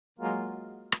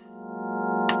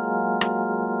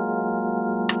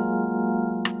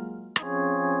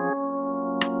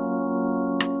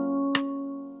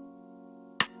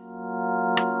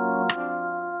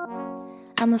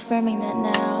I'm affirming that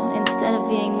now, instead of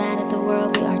being mad at the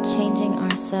world, we are changing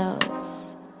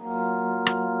ourselves.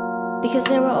 Because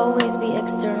there will always be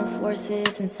external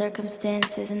forces and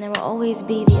circumstances, and there will always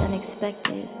be the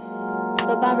unexpected.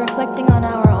 But by reflecting on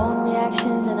our own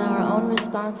reactions and our own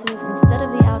responses instead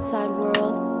of the outside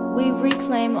world, we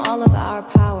reclaim all of our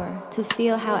power to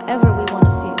feel however we want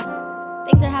to feel.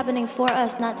 Things are happening for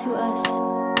us, not to us.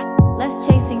 Less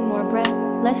chasing, more breath.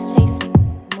 Less chasing,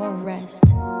 more rest.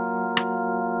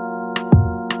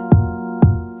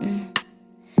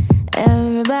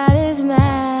 Everybody's mad.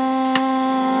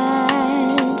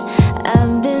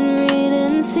 I've been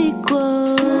reading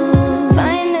sequels,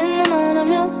 finding them on the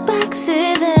milk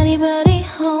boxes. Anybody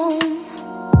home?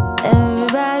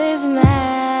 Everybody's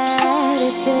mad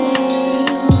at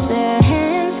things their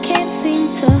hands can't seem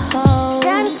to hold.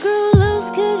 Gotta screw loose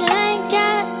 'cause you ain't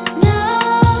got no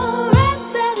rest,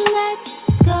 better let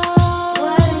go.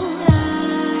 What is time?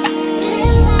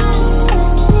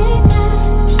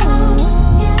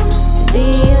 Be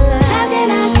alive. How can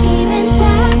I scheme and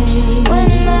plot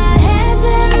when my head's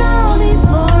in all these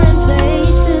foreign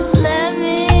places? Let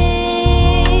me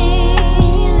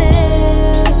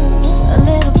live a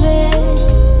little bit,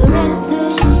 the rest do.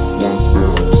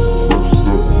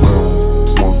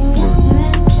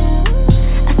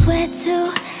 I swear to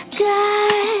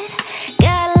God,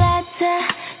 got lots of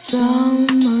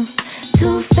drama.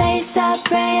 Two-faced, I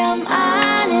pray I'm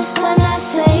honest when I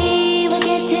say we're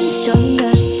getting stronger.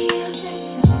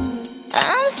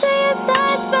 I'm seeing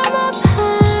signs from up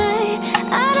high.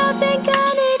 I don't think I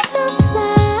need to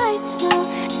fly to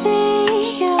see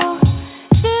you.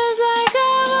 Feels like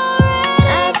I'm already.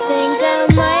 I think I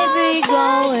might be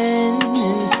going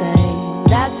insane.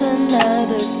 That's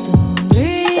another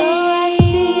story. Though I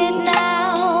see it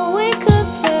now, we could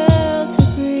fail to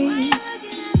breathe.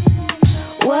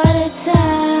 What a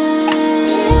time.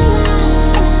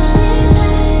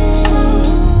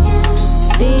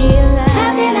 Be alive.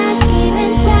 How can I scheme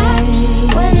and plot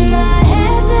when my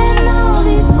head's in all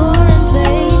these foreign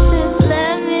places?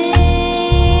 Let me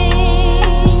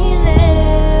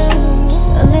live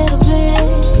a little bit,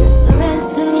 the rest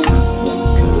do.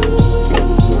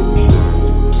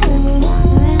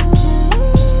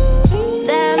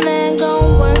 That man gon'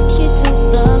 work you to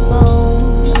the bone.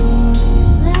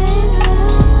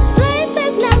 Sleep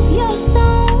is not your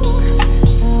song.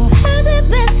 Has it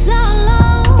been so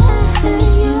long since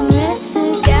you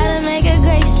rested? Gotta make a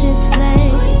gracious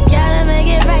place. Gotta make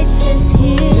it righteous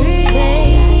here,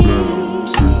 babe.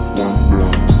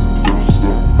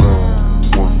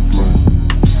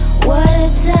 What a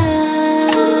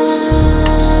time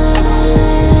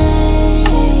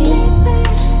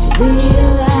to be